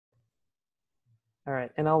All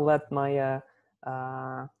right, and I'll let Maya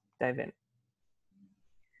dive in.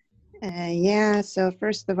 Yeah, so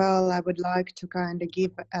first of all, I would like to kind of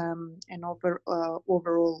give an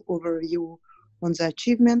overall overview on the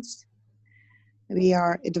achievements. We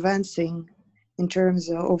are advancing in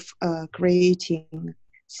terms of creating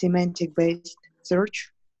semantic-based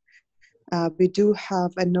search. We do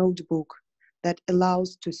have a notebook that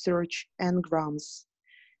allows to search n-grams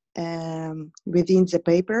within the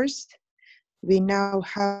papers. We now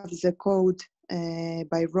have the code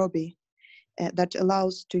by Robbie that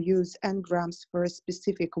allows to use n-grams for a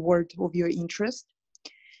specific word of your interest,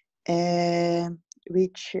 and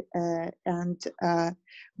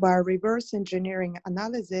by reverse engineering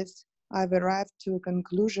analysis, I've arrived to a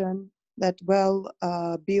conclusion that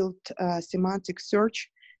well-built semantic search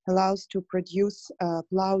allows to produce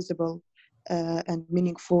plausible and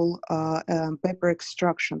meaningful paper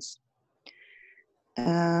extractions.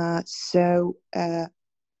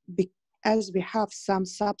 As we have some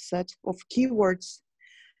subset of keywords,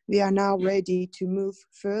 we are now ready to move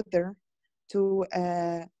further to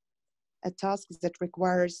a task that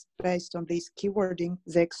requires, based on this keywording,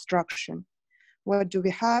 the extraction. What do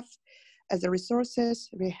we have as the resources?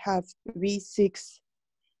 We have V6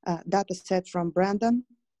 dataset from Brandon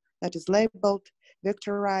that is labeled,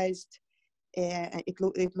 vectorized. It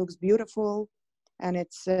looks beautiful, and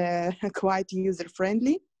it's quite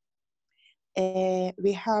user-friendly.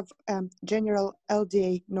 We have general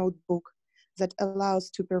LDA notebook that allows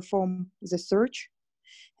to perform the search.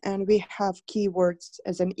 And we have keywords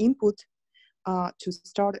as an input to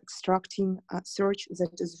start extracting search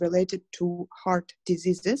that is related to heart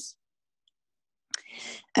diseases.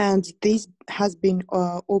 And this has been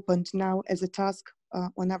opened now as a task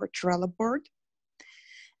on our Trello board.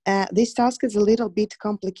 This task is a little bit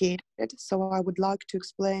complicated, so I would like to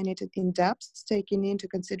explain it in depth, taking into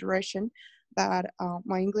consideration that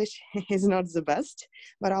my English is not the best,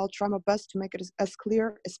 but I'll try my best to make it as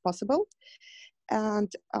clear as possible.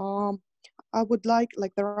 And I would like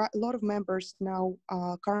there are a lot of members now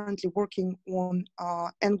currently working on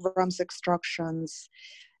n-grams extractions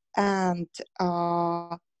and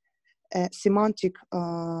semantic,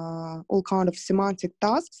 all kind of semantic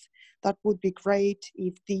tasks. That would be great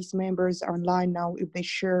if these members are online now, if they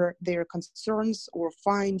share their concerns or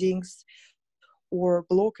findings or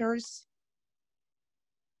blockers.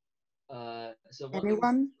 So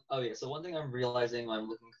anyone? So one thing I'm realizing when I'm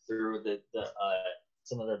looking through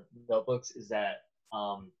some of the notebooks is that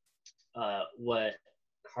what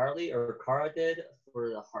Carly or Cara did for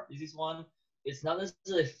the heart disease one, it's not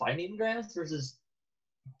necessarily finding grams versus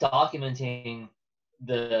documenting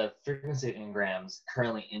the frequency in grams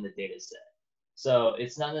currently in the data set. So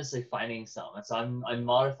it's not necessarily finding some. And so I'm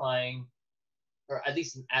modifying, or at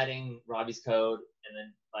least adding Robbie's code and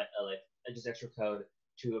then like just extra code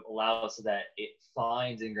to allow so that it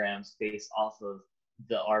finds n-grams based off of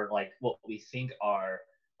what we think are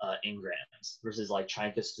n-grams versus like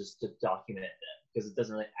trying just to document them, because it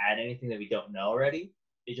doesn't really add anything that we don't know already.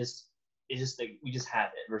 It just like we just have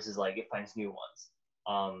it versus like it finds new ones.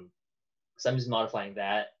 So I'm just modifying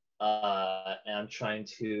that, and I'm trying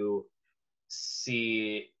to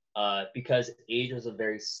see because age was a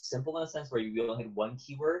very simple in a sense where you only had one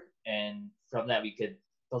keyword, and from that we could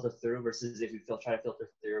filter through, versus if you try to filter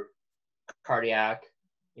through cardiac,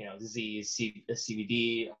 disease,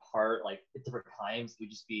 CVD, heart, like at different times, it would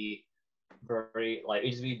just be very it would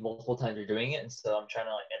just be multiple times you're doing it. And so I'm trying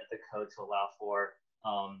to edit the code to allow for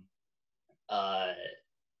a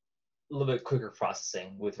little bit quicker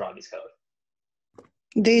processing with Robbie's code.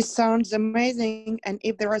 This sounds amazing, and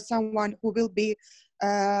if there is someone who will be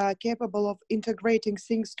capable of integrating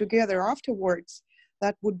things together afterwards,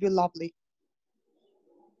 that would be lovely.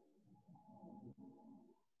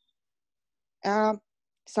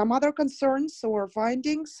 Some other concerns or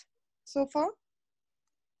findings so far?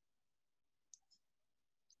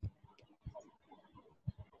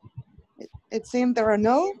 It seems there are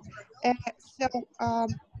no.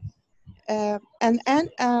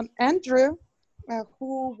 Andrew,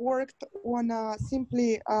 who worked on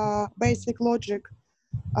simply basic logic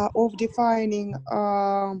of defining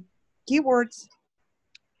keywords,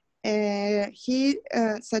 he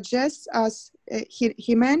suggests us,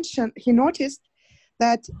 he noticed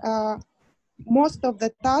that most of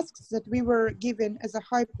the tasks that we were given as a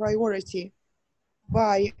high priority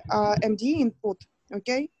by MD input,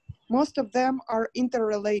 okay, most of them are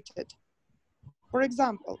interrelated. For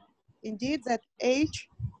example, indeed that age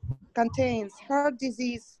contains heart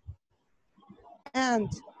disease and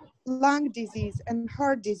lung disease and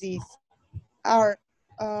heart disease are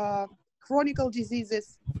chronic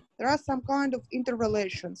diseases. There are some kind of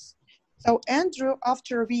interrelations. So Andrew,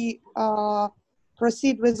 after we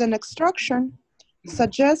proceed with an extraction,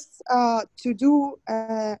 suggests to do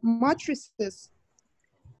matrices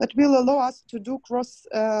that will allow us to do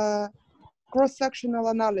cross-sectional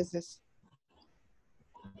analysis,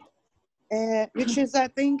 which is, I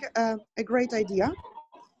think, a great idea.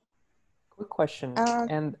 Quick question.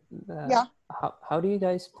 And yeah, how do you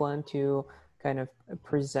guys plan to kind of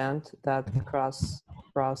present that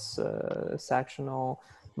cross-sectional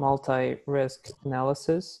multi-risk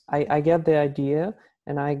analysis? I get the idea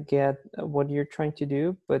and I get what you're trying to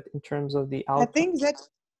do, but in terms of the outcome, I think that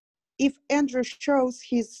if Andrew shows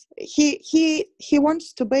he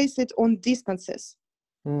wants to base it on distances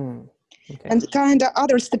okay. and kind of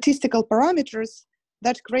other statistical parameters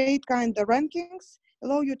that create kind of rankings,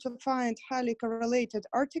 allow you to find highly correlated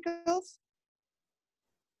articles.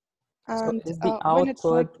 And so is the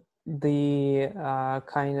output the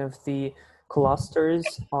kind of the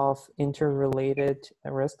clusters of interrelated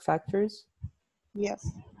risk factors? Yes.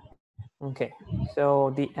 Okay,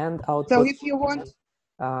 so the end output. So if you want,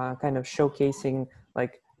 kind of showcasing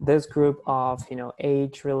like this group of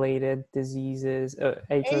age-related diseases,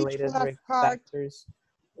 age-related risk factors,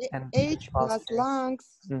 and age plus clusters. lungs.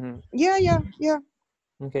 Mm-hmm. Yeah.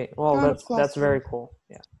 Okay, well kind that's very cool.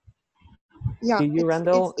 Yeah. Do you,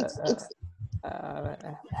 Randall,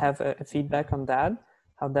 have a feedback on that?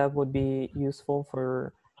 How that would be useful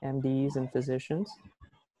for MDs and physicians?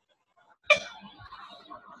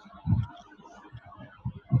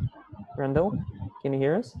 Randall, can you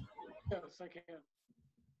hear us? Yes, I can.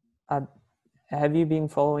 Have you been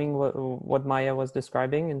following what Maya was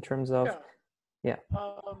describing in terms of? Yeah.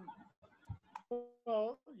 Well,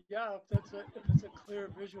 yeah. If it's a clear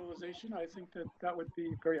visualization, I think that would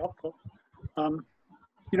be very helpful.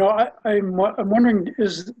 You know, I'm wondering,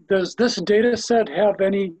 does this data set have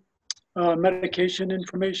any medication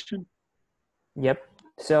information? Yep.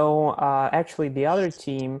 So actually, the other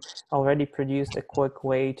team already produced a quick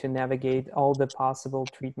way to navigate all the possible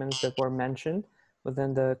treatments that were mentioned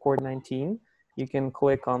within the CORD-19. You can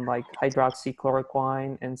click on like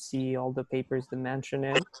hydroxychloroquine and see all the papers that mention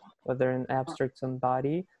it, whether in abstracts on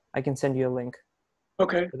body. I can send you a link.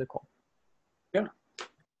 Okay. For the call. Yeah.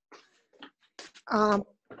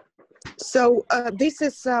 So this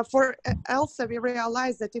is for ELSA, we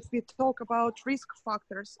realize that if we talk about risk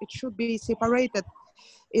factors, it should be separated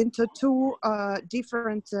into two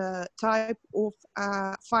different type of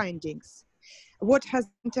findings. What has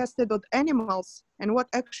been tested on animals and what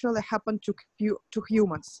actually happened to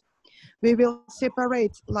humans. We will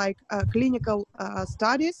separate like clinical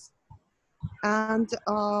studies and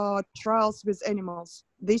trials with animals.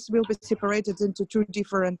 This will be separated into two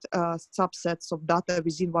different subsets of data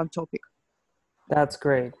within one topic. That's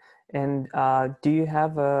great. And do you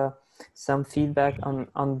have some feedback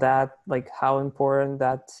on that, like how important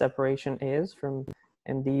that separation is from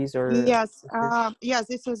MDs or? Yes, yes,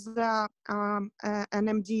 this is an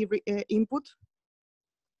MD input.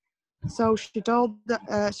 So she told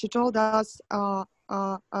us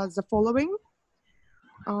the following.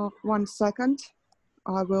 1 second,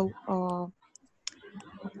 I will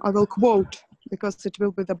quote because it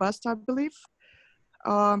will be the best, I believe.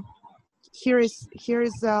 Here is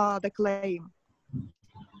the claim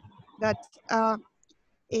that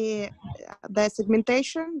the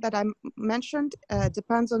segmentation that I mentioned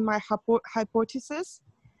depends on my hypothesis.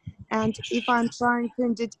 And if I'm trying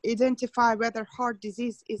to identify whether heart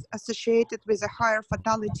disease is associated with a higher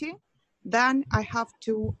fatality, then I have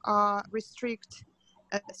to restrict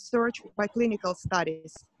search by clinical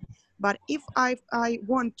studies. But if I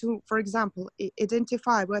want to, for example,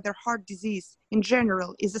 identify whether heart disease in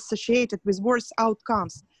general is associated with worse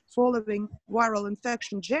outcomes following viral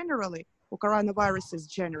infection generally, or coronaviruses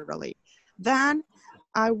generally, then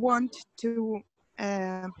I want to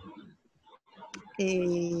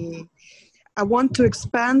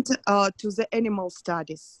expand to the animal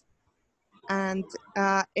studies. And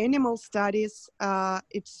animal studies,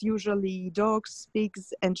 it's usually dogs,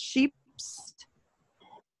 pigs, and sheep,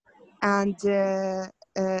 and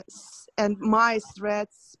mice,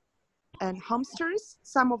 rats, and hamsters.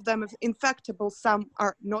 Some of them are infectable, some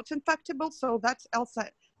are not infectable. So that's also,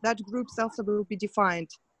 that groups also will be defined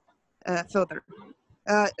further,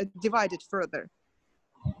 divided further.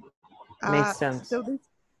 Makes sense.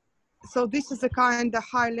 So this is a kind of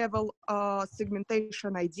high-level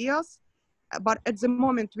segmentation ideas. But at the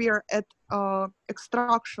moment we are at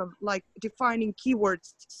extraction, like defining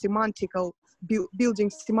keywords, semantical, building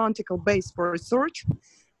semantical base for research,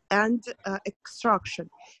 and extraction.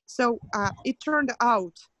 So it turned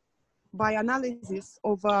out by analysis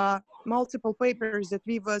of multiple papers that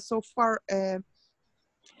we've so far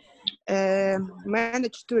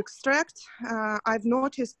managed to extract, I've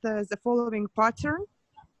noticed the following pattern,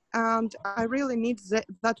 and I really need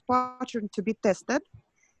that pattern to be tested.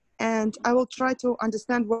 And I will try to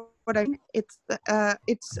understand what I mean.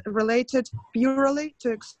 It's related purely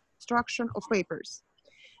to extraction of papers.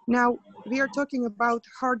 Now, we are talking about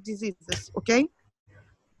heart diseases, okay?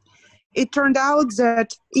 It turned out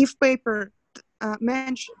that if paper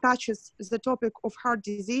touches the topic of heart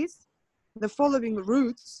disease, the following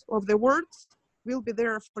roots of the words will be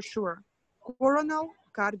there for sure. Coronal,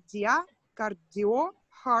 cardia, cardio,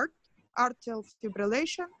 heart, arterial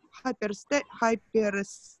fibrillation,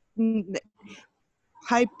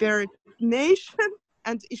 hypertension,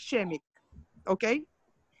 and ischemic, okay?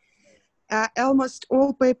 Almost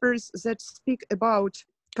all papers that speak about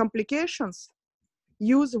complications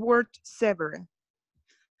use the word severe.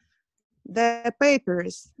 The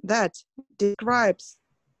papers that describes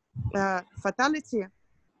fatality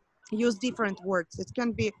use different words. It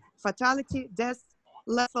can be fatality, death,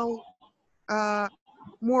 lethal,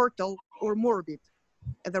 mortal, or morbid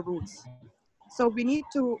at the roots. So we need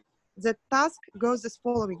to, the task goes as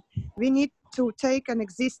following. We need to take an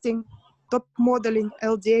existing top modeling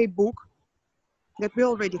LDA book that we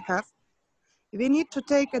already have. We need to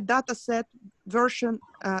take a data set version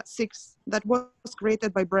 6 that was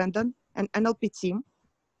created by Brandon and NLP team.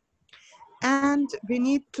 And we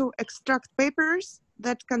need to extract papers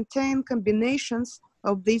that contain combinations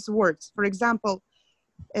of these words. For example,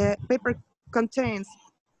 a paper contains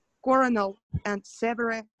coronal and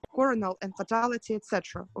severe, coronal and fatality,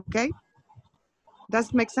 etc. Okay? Does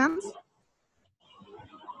it make sense?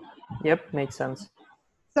 Yep, makes sense.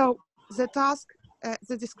 So the task,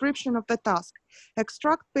 the description of the task: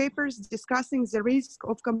 extract papers discussing the risk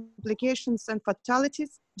of complications and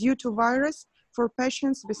fatalities due to virus for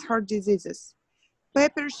patients with heart diseases.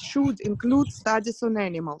 Papers should include studies on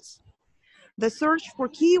animals. The search for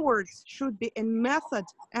keywords should be in method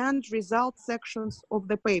and result sections of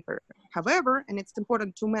the paper. However, and it's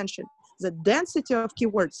important to mention, the density of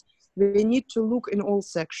keywords, we need to look in all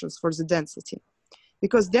sections for the density,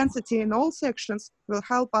 because density in all sections will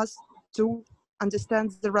help us to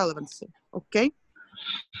understand the relevancy, okay?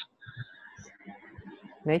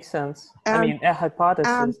 Makes sense. I mean, a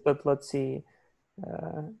hypothesis, but let's see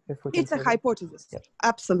if we can. It's a hypothesis, yep.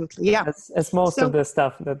 Absolutely, yeah. As most of the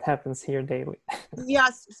stuff that happens here daily.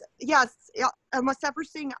 Yes, yeah, almost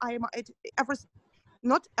everything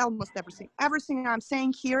not almost everything I'm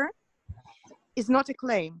saying here is not a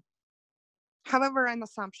claim, however, an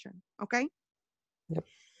assumption, okay? Yep.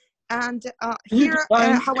 And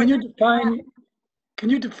can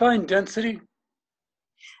you define density?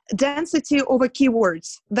 Density over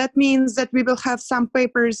keywords. That means that we will have some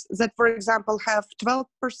papers that, for example, have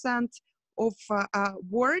 12% of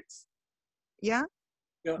words, yeah,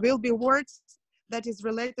 will be words that is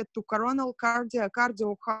related to coronal,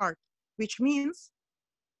 cardio, heart, which means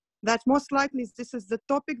that most likely this is the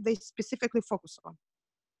topic they specifically focus on.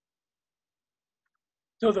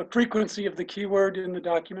 So the frequency of the keyword in the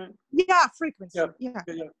document? Yeah, frequency. Yeah.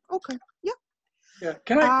 Okay. Yeah. Yeah.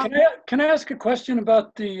 Can I ask a question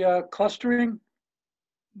about the clustering?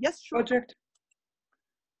 Yes, sure. Project?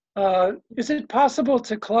 Is it possible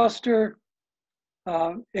to cluster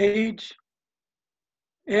age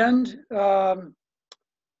and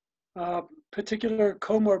particular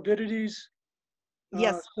comorbidities?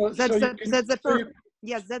 Yes, that's the purpose.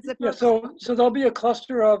 Yes, that's the purpose. Yeah, so there'll be a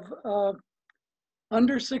cluster of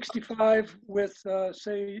under 65 with,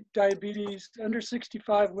 say, diabetes, under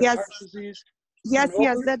 65 with heart disease. Yes,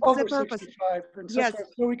 that's over the purpose. 65 and so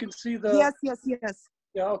forth, so we can see the. Yes.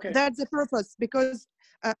 Yeah, okay. That's the purpose, because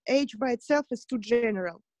age by itself is too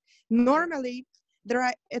general. Normally, there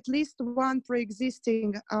are at least one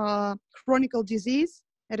pre-existing chronic disease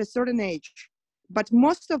at a certain age, but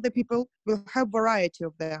most of the people will have variety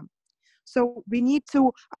of them. So we need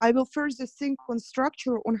to, I will first think on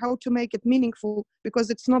structure on how to make it meaningful, because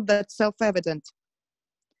it's not that self-evident.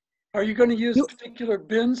 Are you going to use particular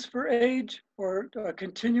bins for age or a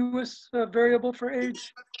continuous variable for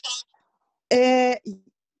age? It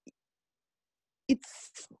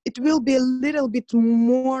will be a little bit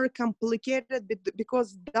more complicated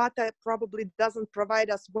because data probably doesn't provide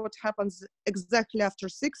us what happens exactly after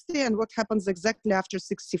 60 and what happens exactly after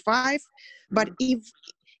 65. But if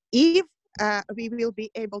we will be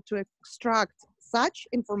able to extract such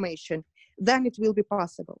information, then it will be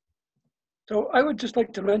possible. So I would just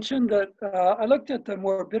like to mention that I looked at the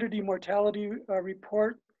morbidity mortality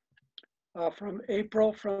report from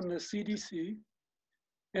April from the CDC,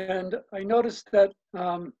 and I noticed that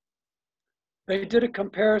they did a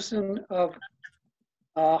comparison of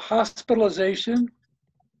hospitalization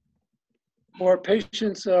or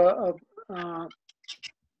patients of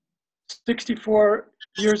 64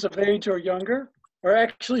 years of age or younger, or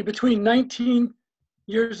actually between 19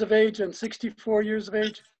 years of age and 64 years of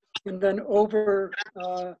age, and then over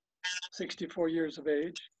 64 years of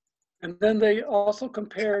age. And then they also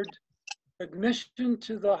compared admission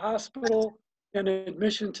to the hospital and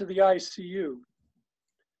admission to the ICU.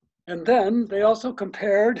 And then they also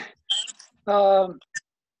compared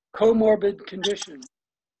comorbid condition.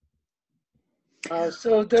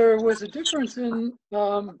 So there was a difference in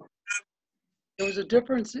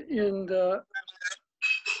the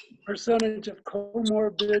percentage of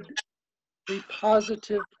comorbidly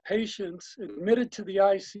positive patients admitted to the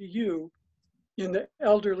ICU in the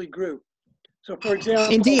elderly group. So for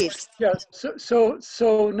example, Indeed. yeah, so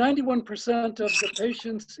 91% of the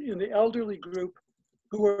patients in the elderly group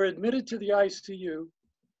who were admitted to the ICU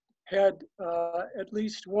had at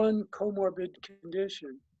least one comorbid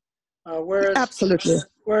condition, Absolutely.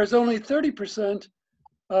 whereas only 30%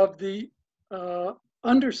 of the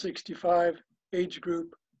under 65 age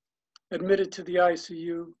group admitted to the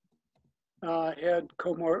ICU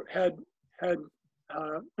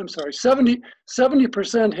I'm sorry,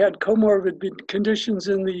 70% had comorbid conditions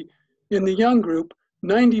in the young group,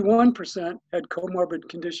 91% had comorbid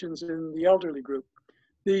conditions in the elderly group.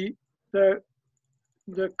 The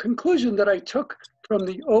conclusion that I took from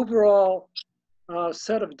the overall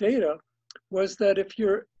set of data was that if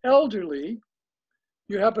you're elderly,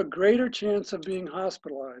 you have a greater chance of being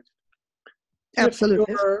hospitalized.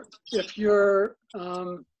 Absolutely. If you're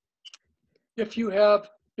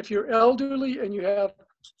elderly and you have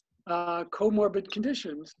comorbid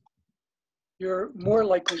conditions, you're more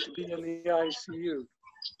likely to be in the ICU.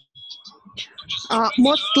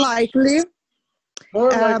 Most likely.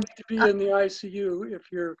 More likely to be in the ICU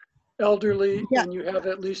if you're elderly and you have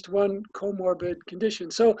at least one comorbid condition.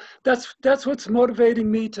 So that's what's motivating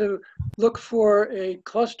me to look for a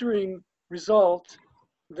clustering result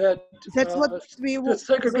that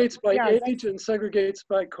segregates by age and segregates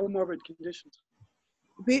by comorbid conditions.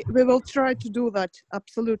 We will try to do that,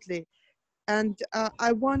 absolutely. And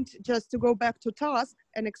I want just to go back to task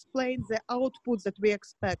and explain the outputs that we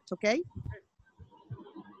expect, okay?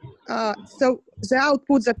 So the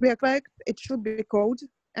outputs that we expect, it should be code,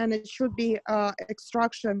 and it should be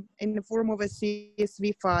extraction in the form of a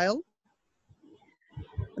CSV file.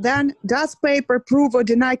 Then, does paper prove or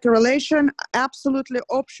deny correlation? Absolutely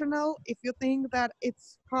optional. If you think that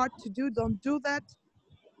it's hard to do, don't do that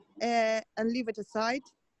and leave it aside.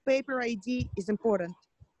 Paper ID is important.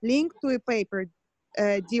 Link to a paper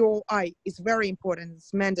DOI is very important,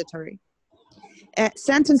 it's mandatory.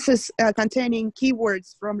 Sentences containing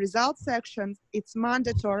keywords from results section, it's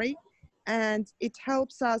mandatory, and it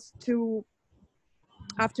helps us to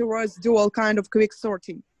afterwards do all kind of quick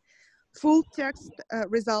sorting. Full text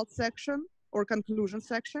results section or conclusion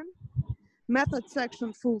section, method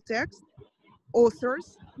section full text,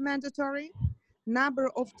 authors mandatory, number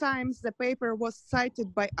of times the paper was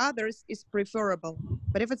cited by others is preferable.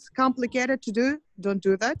 But if it's complicated to do, don't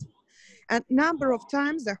do that. And number of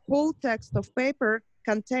times the whole text of paper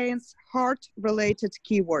contains heart-related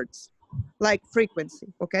keywords, like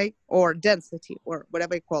frequency, okay, or density, or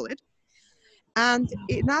whatever you call it. And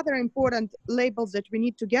another important labels that we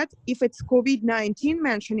need to get, if it's COVID-19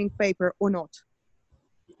 mentioning paper or not.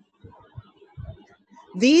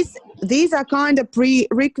 These are kind of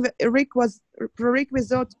prerequisite,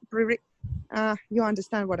 you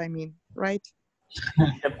understand what I mean, right?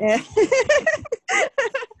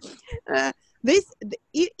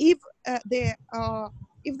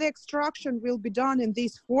 If the extraction will be done in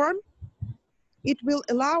this form, it will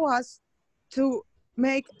allow us to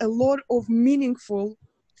make a lot of meaningful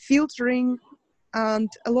filtering and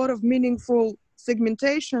a lot of meaningful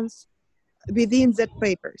segmentations within that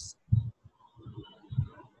papers.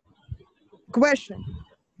 Question,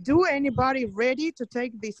 do anybody ready to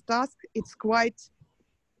take this task?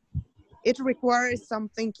 It requires some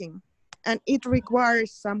thinking and it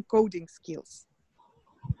requires some coding skills.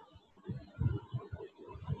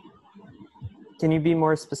 Can you be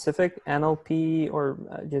more specific? NLP or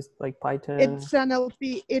just like Python? It's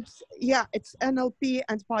NLP. It's NLP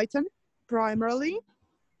and Python primarily.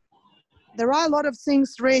 There are a lot of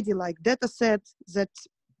things ready, like dataset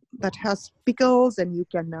that has pickles, and you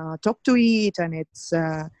can talk to it, and it's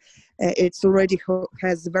already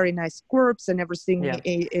has very nice corpus and everything.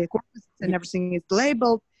 And everything is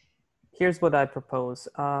labeled. Here's what I propose.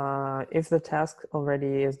 If the task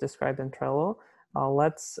already is described in Trello,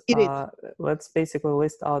 let's basically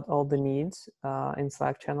list out all the needs in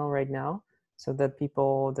Slack channel right now, so that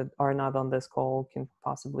people that are not on this call can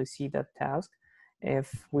possibly see that task.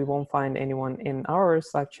 If we won't find anyone in our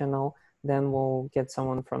Slack channel, then we'll get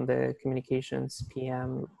someone from the communications,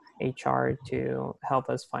 PM, HR to help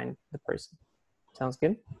us find the person. Sounds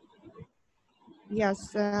good?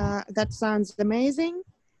 Yes, that sounds amazing.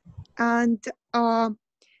 And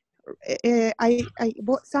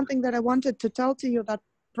something that I wanted to tell to you, that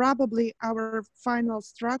probably our final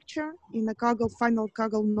structure in the final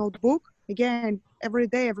Kaggle notebook, again, every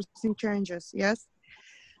day everything changes, yes?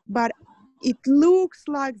 But it looks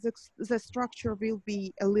like the structure will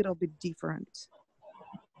be a little bit different,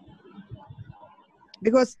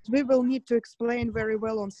 because we will need to explain very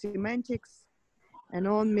well on semantics and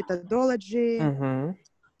on methodology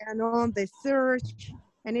and on the search.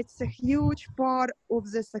 And it's a huge part of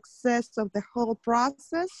the success of the whole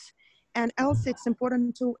process. And also it's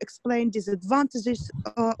important to explain disadvantages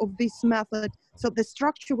of this method. So the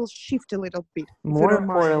structure will shift a little bit. More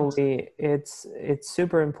importantly, it's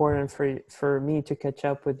super important for me to catch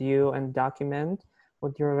up with you and document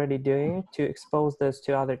what you're already doing to expose this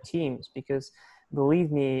to other teams, because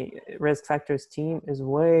believe me, Risk Factors team is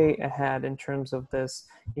way ahead in terms of this,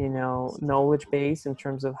 knowledge base, in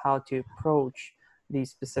terms of how to approach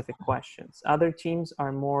these specific questions. Other teams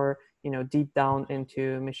are more, deep down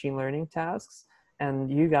into machine learning tasks, and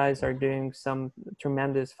you guys are doing some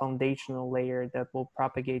tremendous foundational layer that will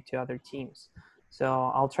propagate to other teams.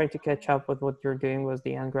 So I'll try to catch up with what you're doing with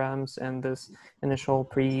the n-grams and this initial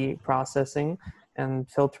pre-processing and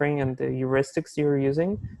filtering and the heuristics you're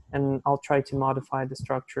using, and I'll try to modify the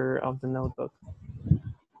structure of the notebook.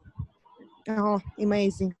 Oh,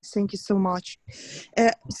 amazing. Thank you so much.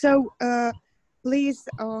 Please,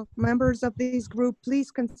 members of this group, please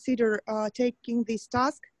consider taking this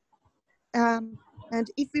task. And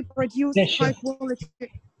if we produce high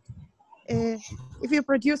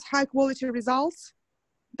quality results,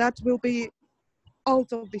 that will be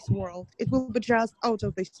out of this world. It will be just out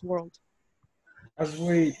of this world. As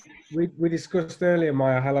we discussed earlier,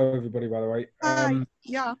 Maya, hello everybody, by the way. Hi,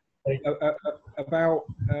 yeah. About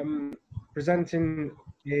presenting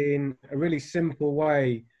in a really simple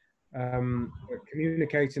way,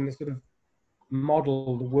 communicating the sort of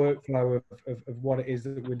model, the workflow of what it is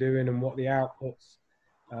that we're doing and what the outputs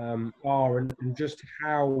are, and just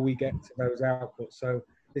how we get to those outputs. So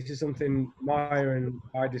this is something Maya and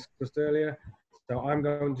I discussed earlier. So I'm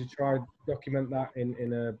going to try to document that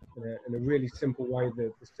in a really simple way,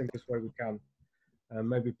 the simplest way we can.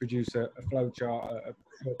 Maybe produce a flow chart, a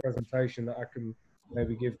short presentation that I can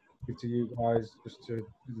maybe give to you guys just to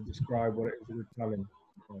describe what it is that we're planning.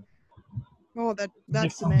 So. Oh,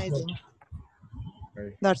 that's amazing.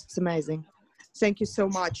 Okay. That's amazing. Thank you so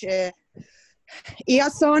much.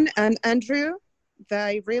 Iason and Andrew,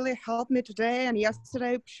 they really helped me today and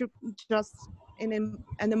yesterday, just in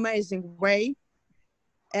an amazing way.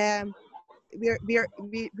 We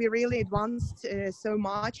really advanced so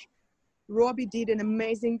much. Robbie did an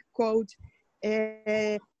amazing code.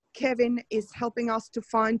 Kevin is helping us to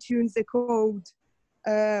fine tune the code.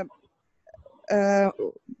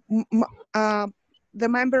 The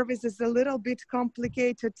member with this a little bit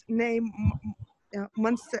complicated name,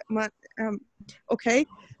 okay,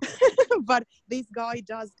 but this guy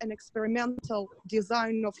does an experimental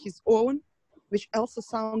design of his own, which also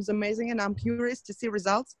sounds amazing, and I'm curious to see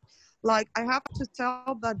results. Like, I have to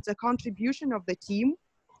tell that the contribution of the team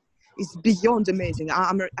is beyond amazing.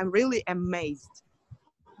 I'm really amazed.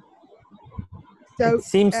 So it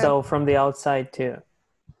seems so from the outside too.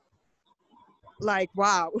 Like,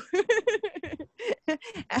 wow.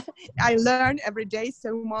 I learn every day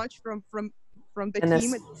so much from the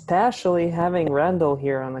team. Especially having Randall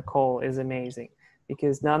here on the call is amazing,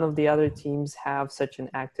 because none of the other teams have such an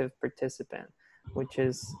active participant, which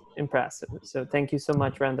is impressive. So thank you so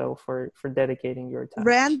much, Randall, for dedicating your time.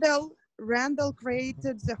 Randall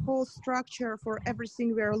created the whole structure for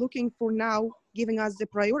everything we are looking for now, giving us the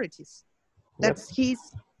priorities. That's his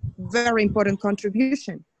very important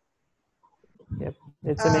contribution. Yep,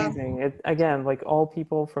 it's amazing. Again, like, all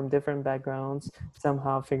people from different backgrounds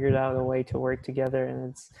somehow figured out a way to work together,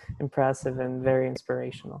 and it's impressive and very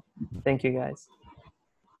inspirational. Thank you, guys.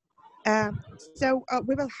 So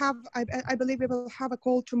we will have, I believe we will have a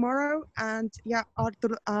call tomorrow, and yeah,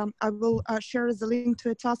 Arthur, I will share the link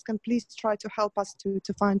to a task, and please try to help us to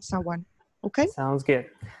find someone. Okay? Sounds good.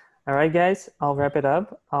 All right, guys, I'll wrap it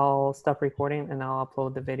up. I'll stop recording and I'll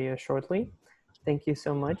upload the video shortly. Thank you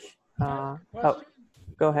so much. Oh,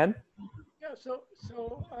 go ahead. Yeah, so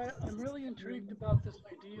I'm really intrigued about this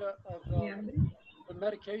idea of the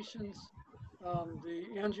medications, the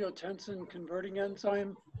angiotensin converting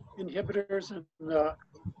enzyme inhibitors, and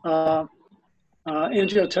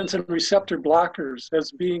angiotensin receptor blockers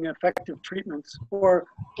as being effective treatments or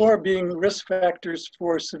being risk factors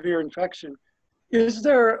for severe infection.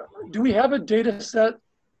 Do we have a data set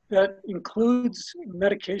that includes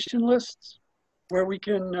medication lists where we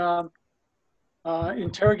can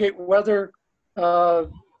interrogate whether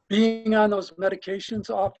being on those medications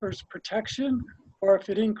offers protection or if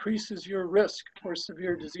it increases your risk for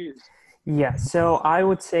severe disease? Yeah, so I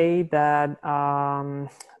would say that,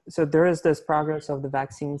 so there is this progress of the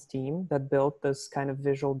vaccines team that built this kind of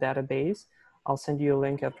visual database. I'll send you a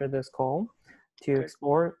link after this call to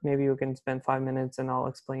explore. Maybe you can spend 5 minutes and I'll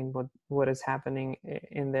explain what is happening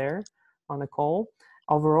in there on the call.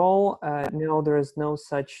 Overall, no, there is no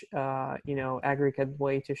such, aggregate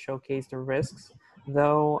way to showcase the risks,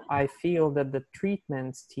 though I feel that the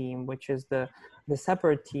treatments team, which is the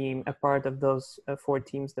separate team, a part of those 4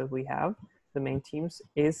 teams that we have, the main teams,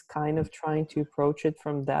 is kind of trying to approach it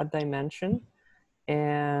from that dimension.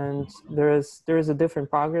 And there is a different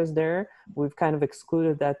progress there. We've kind of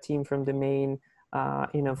excluded that team from the main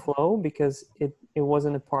flow because it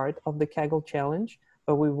wasn't a part of the Kaggle challenge,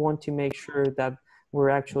 but we want to make sure that we're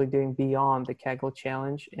actually doing beyond the Kaggle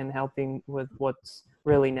challenge and helping with what's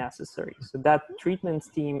really necessary. So that treatments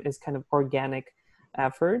team is kind of organic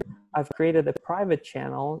effort. I've created a private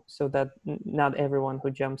channel so that not everyone who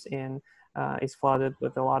jumps in is flooded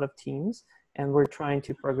with a lot of teams, and we're trying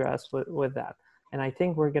to progress with that. And I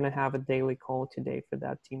think we're going to have a daily call today for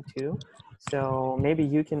that team too. So maybe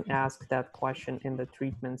you can ask that question in the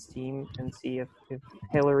treatments team and see if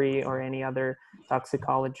Hillary or any other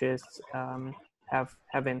toxicologists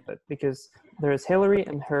have input, because there is Hillary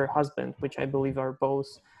and her husband, which I believe are both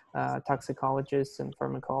toxicologists and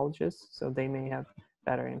pharmacologists, so they may have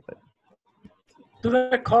better input. So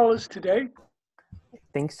that call is today? I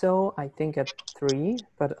think so. I think at 3,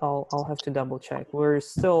 but I'll have to double check. We're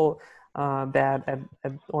still bad at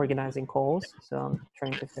organizing calls, so I'm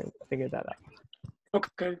trying to figure that out.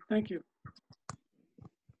 Okay, thank you.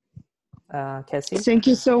 Cassie? Thank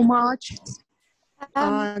you so much.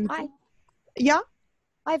 Hi. Yeah?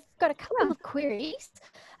 I've got a couple of queries.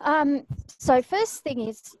 So first thing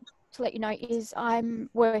is to let you know is I'm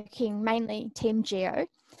working mainly Team Geo,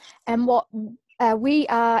 and what we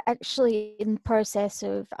are actually in the process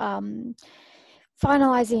of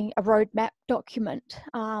finalising a roadmap document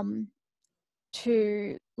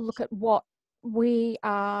to look at what we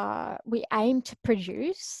aim to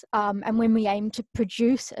produce and when we aim to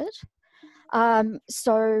produce it.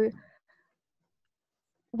 So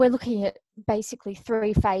we're looking at basically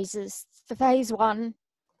 3 phases. The phase 1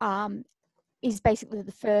 is basically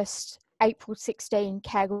the first April 16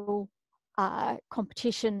 Kaggle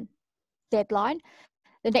competition deadline.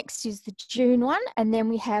 The next is the June one, and then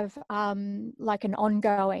we have like an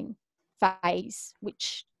ongoing phase,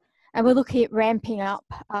 and we're looking at ramping up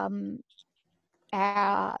the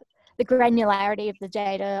granularity of the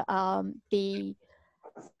data, the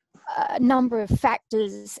number of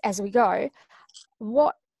factors as we go.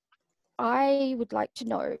 What I would like to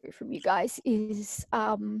know from you guys is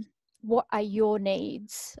what are your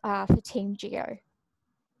needs for Team Geo?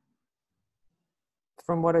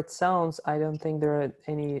 From what it sounds, I don't think there are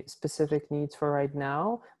any specific needs for right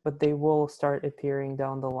now, but they will start appearing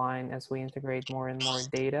down the line as we integrate more and more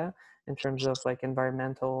data in terms of like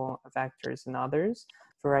environmental factors and others.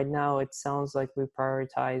 For right now, it sounds like we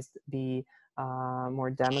prioritized the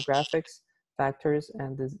more demographics factors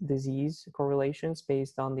and the disease correlations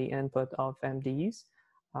based on the input of MDs.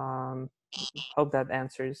 Hope that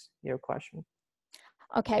answers your question.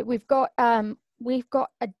 Okay, we've got a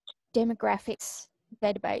demographics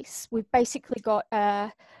database. We've basically got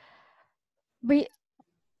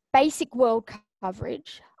basic world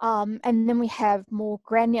coverage, and then we have more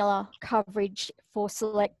granular coverage for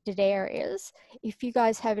selected areas. If you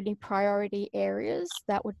guys have any priority areas,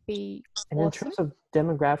 that would be and awesome. In terms of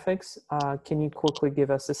demographics, can you quickly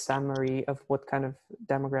give us a summary of what kind of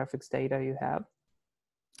demographics data you have?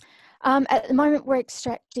 At the moment, we're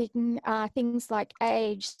extracting things like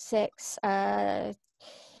age, sex,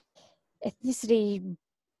 ethnicity,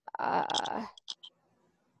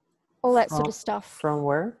 all that sort of stuff. From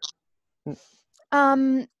where?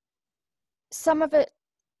 Some of it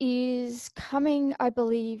is coming, I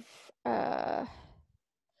believe, don't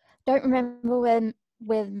remember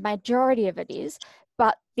where the majority of it is,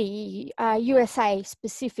 but the USA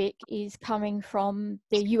specific is coming from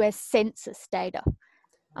the US Census data.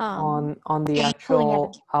 On the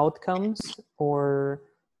actual outcomes, or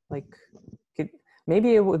like,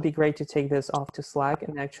 maybe it would be great to take this off to Slack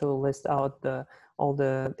and actually list out all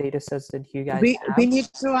the data sets that you guys have. We need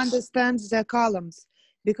to understand the columns,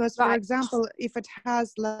 because for example, if it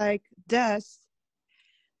has like deaths,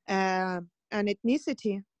 an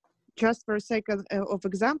ethnicity, just for sake of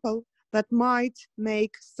example, that might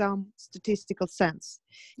make some statistical sense.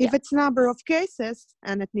 If it's number of cases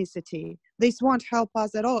and ethnicity, this won't help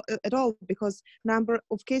us at all, because number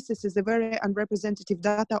of cases is a very unrepresentative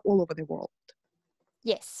data all over the world.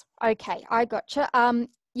 Yes. Okay, I gotcha.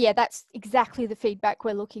 Yeah, that's exactly the feedback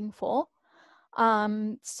we're looking for.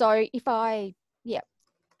 So if I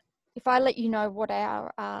let you know what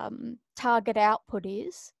our target output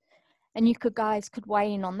is, and you guys could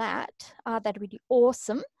weigh in on that, that would be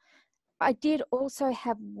awesome. I did also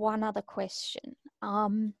have one other question.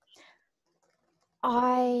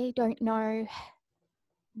 I don't know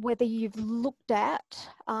whether you've looked at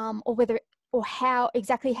or how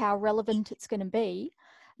relevant it's going to be,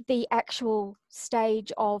 the actual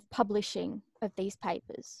stage of publishing of these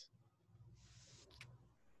papers.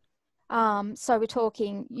 So we're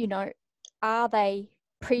talking, are they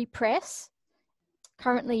pre-press,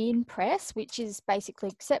 currently in press, which is basically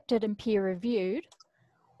accepted and peer reviewed,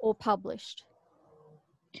 or published?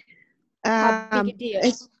 How big a deal?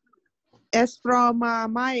 As from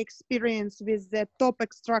my experience with the top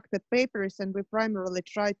extracted papers, and we primarily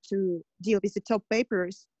try to deal with the top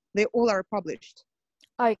papers, they all are published.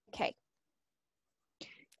 Okay.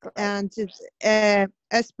 Great. And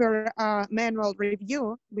as per manual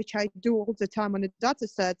review, which I do all the time on the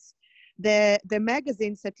datasets, the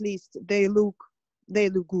magazines, at least, they look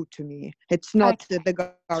good to me. It's not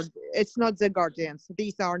it's not the Guardians.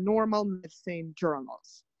 These are normal medicine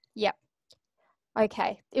journals. Yep.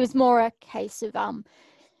 Okay. It was more a case of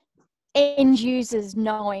end users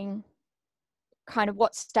knowing kind of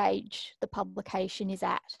what stage the publication is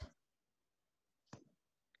at.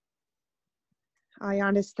 I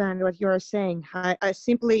understand what you're saying. I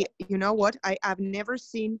simply, you know what, I've never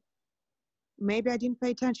seen, maybe I didn't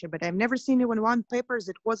pay attention, but I've never seen even one paper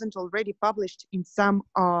that wasn't already published in some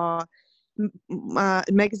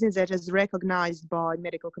magazines that is recognized by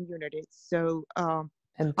medical communities. So, and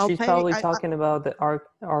she's probably talking about the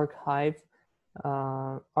archive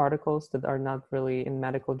articles that are not really in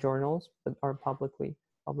medical journals, but are publicly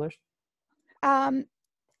published.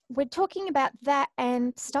 We're talking about that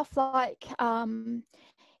and stuff like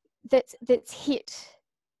that's hit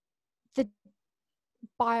the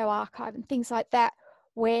bioarchive and things like that,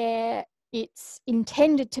 where it's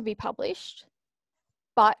intended to be published,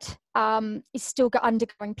 but is still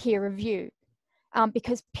undergoing peer review,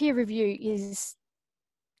 because peer review is,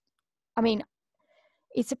 I mean,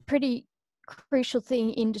 it's a pretty crucial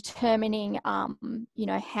thing in determining,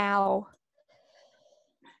 how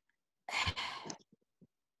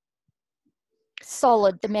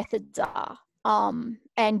solid the methods are,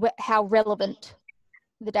 and how relevant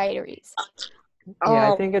the data is.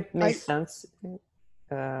 Yeah, I think it makes sense.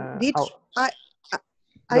 I think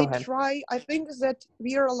that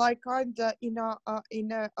we are like kind of in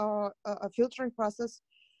a filtering process.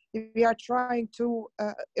 We are trying to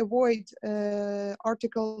avoid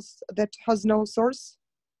articles that has no source,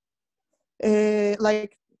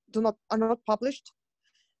 like are not published.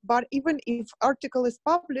 But even if article is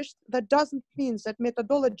published, that doesn't mean that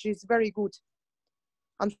methodology is very good.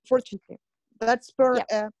 Unfortunately, that's per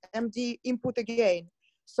MD input again.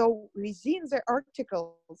 So within the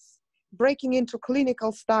articles, breaking into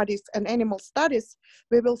clinical studies and animal studies,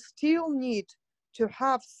 we will still need to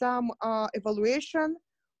have some evaluation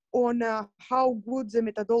on how good the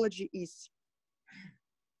methodology is.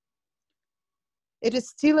 It is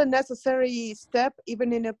still a necessary step,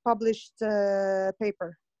 even in a published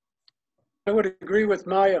paper. I would agree with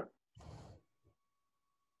Maya.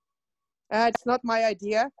 It's not my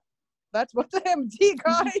idea. That's what the MD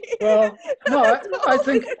guy. Well, no,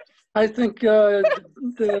 I think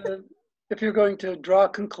if you're going to draw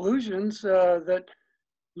conclusions that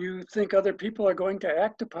you think other people are going to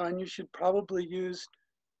act upon, you should probably use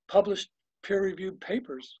published peer-reviewed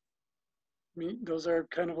papers. I mean, those are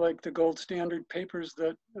kind of like the gold standard papers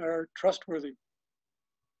that are trustworthy.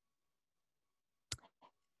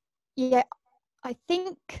 Yeah, I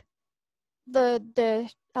think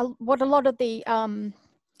what a lot of the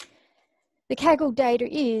Kaggle data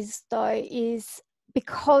is, though, is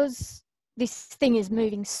because this thing is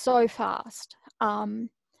moving so fast, and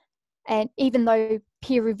even though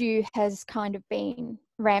peer review has kind of been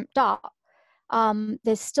ramped up,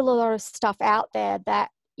 there's still a lot of stuff out there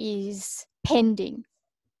that is pending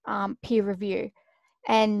peer review,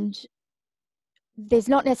 and there's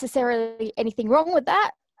not necessarily anything wrong with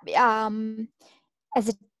that as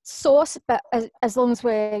a source, but as long as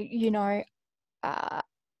we're,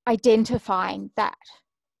 identifying that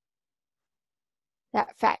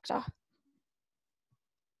factor.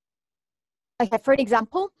 Okay, for an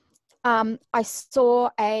example, I saw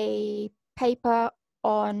a paper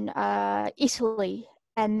on Italy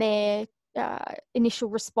and their initial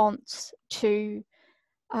response to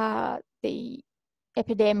the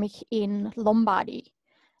epidemic in Lombardy.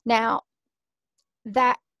 Now,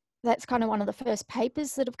 that's kind of one of the first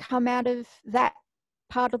papers that have come out of that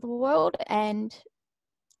part of the world and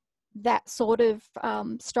that sort of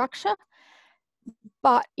structure,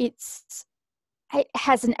 but it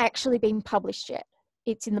hasn't actually been published yet.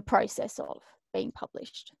 It's in the process of being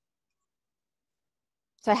published.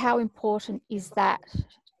 So how important is that?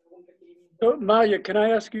 So Maya, can I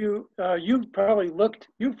ask you? You've probably looked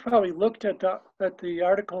at the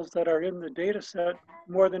articles that are in the data set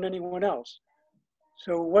more than anyone else.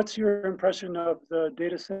 So what's your impression of the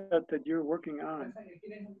data set that you're working on?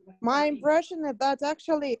 My impression is that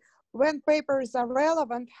actually when papers are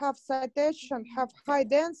relevant, have citation, have high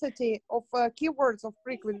density of keywords of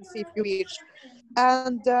frequency if you wish,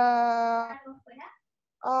 and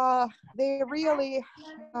they really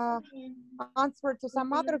answer to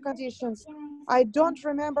some other conditions. I don't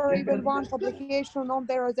remember even one publication on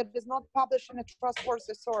there that is not published in a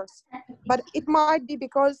trustworthy source, but it might be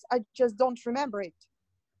because I just don't remember it.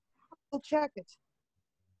 I'll check it.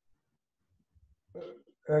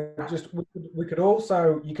 We could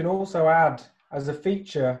also, you can also add as a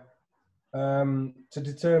feature to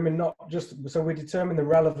determine not just, so we determine the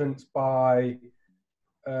relevance by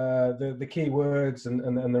the keywords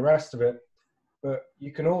and the rest of it, but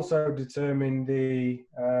you can also determine the,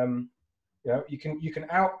 you know, you can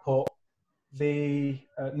output the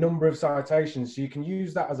number of citations. So you can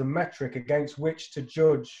use that as a metric against which to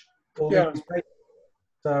judge all these papers.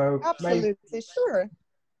 So absolutely, sure.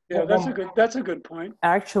 Yeah, that's a good point.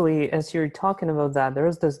 Actually, as you're talking about that,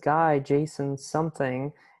 there's this guy, Jason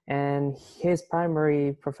something, and his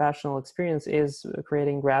primary professional experience is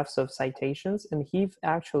creating graphs of citations, and he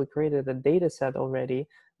actually created a data set already,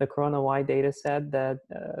 the CoronaWhy data set that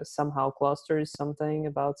somehow clusters something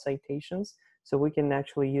about citations. So we can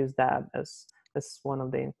actually use that as one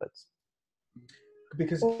of the inputs.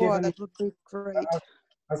 Because that would be great.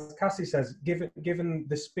 As Cassie says, given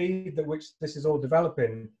the speed at which this is all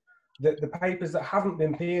developing, the papers that haven't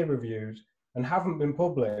been peer reviewed and haven't been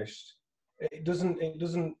published, it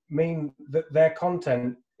doesn't mean that their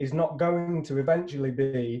content is not going to eventually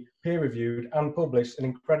be peer reviewed and published and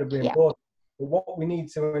incredibly important. But what we need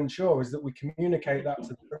to ensure is that we communicate that to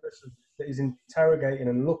the person that is interrogating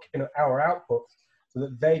and looking at our outputs so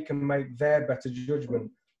that they can make their better judgment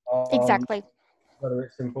on whether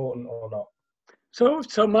it's important or not.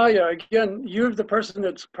 So Maya, again, you're the person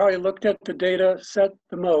that's probably looked at the data set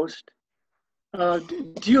the most.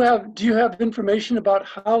 Do you have information about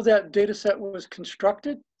how that data set was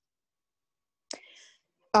constructed?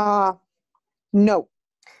 No.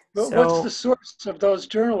 But so, what's the source of those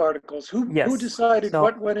journal articles? Who decided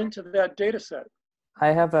what went into that data set? I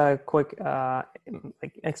have a quick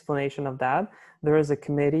explanation of that. There is a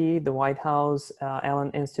committee, the White House,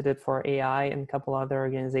 Allen Institute for AI, and a couple other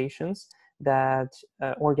organizations that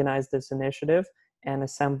organized this initiative and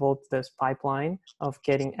assembled this pipeline of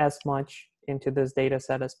getting as much into this data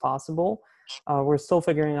set as possible. We're still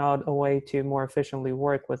figuring out a way to more efficiently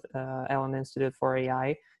work with Allen Institute for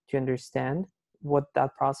AI to understand what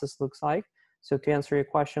that process looks like. So to answer your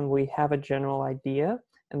question, we have a general idea,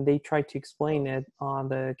 and they tried to explain it on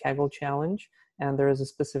the Kaggle challenge, and there is a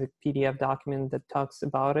specific PDF document that talks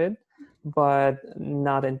about it, but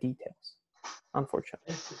not in details,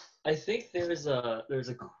 unfortunately. I think there's a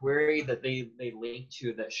query that they link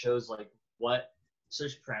to that shows like what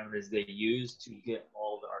search parameters they use to get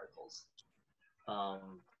all the articles. I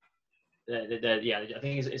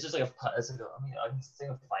think it's just like I can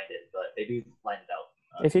still find it, but they do line it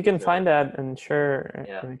out. If you can find that and share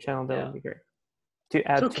in the channel, that would be great. To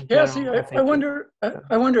add so to Cassie, I wonder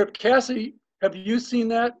if Cassie, have you seen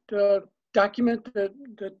that document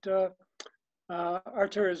that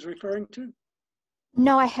Artur is referring to?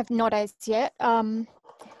 No, I have not as yet.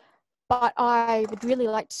 But I would really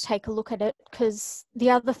like to take a look at it, because the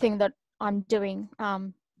other thing that I'm doing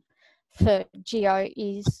for Geo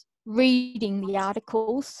is reading the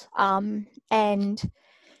articles and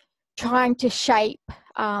trying to shape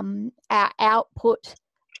our output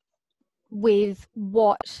with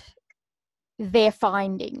what they're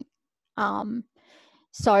finding.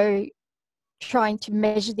 So trying to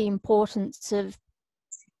measure the importance of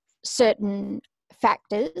certain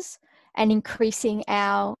factors and increasing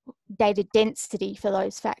our data density for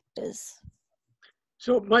those factors.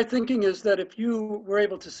 So my thinking is that if you were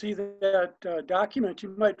able to see that document, you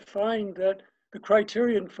might find that the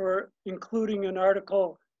criterion for including an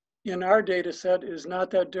article in our data set is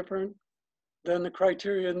not that different than the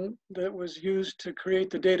criterion that was used to create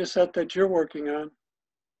the data set that you're working on.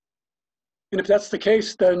 And if that's the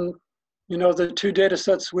case, then the two data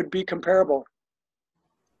sets would be comparable.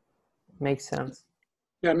 Makes sense.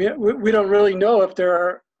 Yeah, I mean, we don't really know if there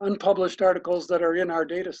are unpublished articles that are in our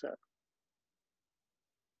data set.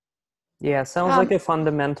 Yeah, sounds like a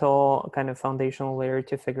fundamental kind of foundational layer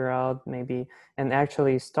to figure out maybe and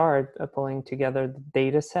actually start pulling together the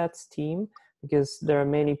data sets team, because there are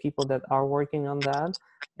many people that are working on that,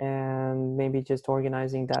 and maybe just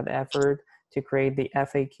organizing that effort to create the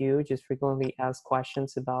FAQ, just frequently asked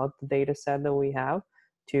questions about the data set that we have,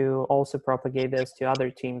 to also propagate this to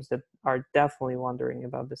other teams that are definitely wondering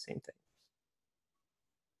about the same thing.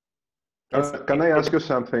 Can I ask you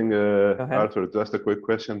something, Arthur? Just a quick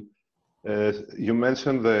question. You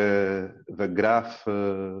mentioned the graph,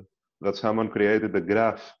 that someone created a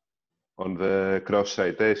graph on the cross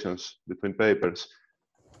citations between papers.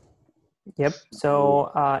 Yep.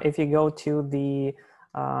 So if you go to the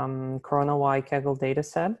CoronaWhy Kaggle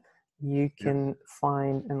dataset, you can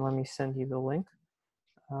find, and let me send you the link.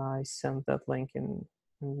 I sent that link in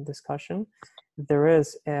discussion. There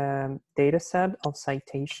is a dataset of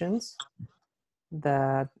citations,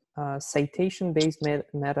 that citation-based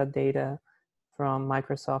metadata from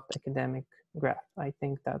Microsoft Academic Graph. I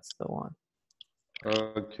think that's the one.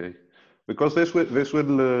 Okay, because this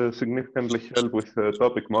will significantly help with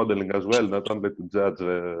topic modeling as well, not only to judge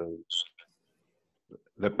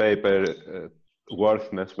the paper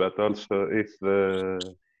worthiness, but also if the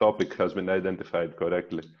topic has been identified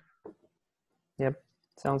correctly. Yep,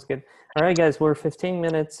 sounds good. All right, guys, we're 15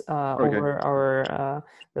 minutes over our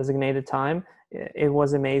designated time. It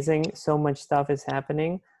was amazing. So much stuff is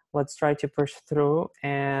happening. Let's try to push through,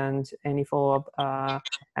 and any follow-up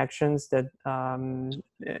actions that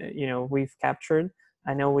we've captured.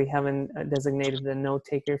 I know we haven't designated a note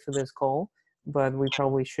taker for this call, but we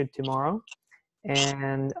probably should tomorrow.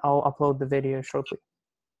 And I'll upload the video shortly.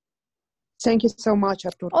 Thank you so much,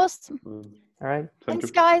 Artur. Awesome. All right. Thanks,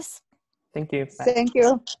 guys. Thank you. Bye. Thank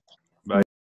you.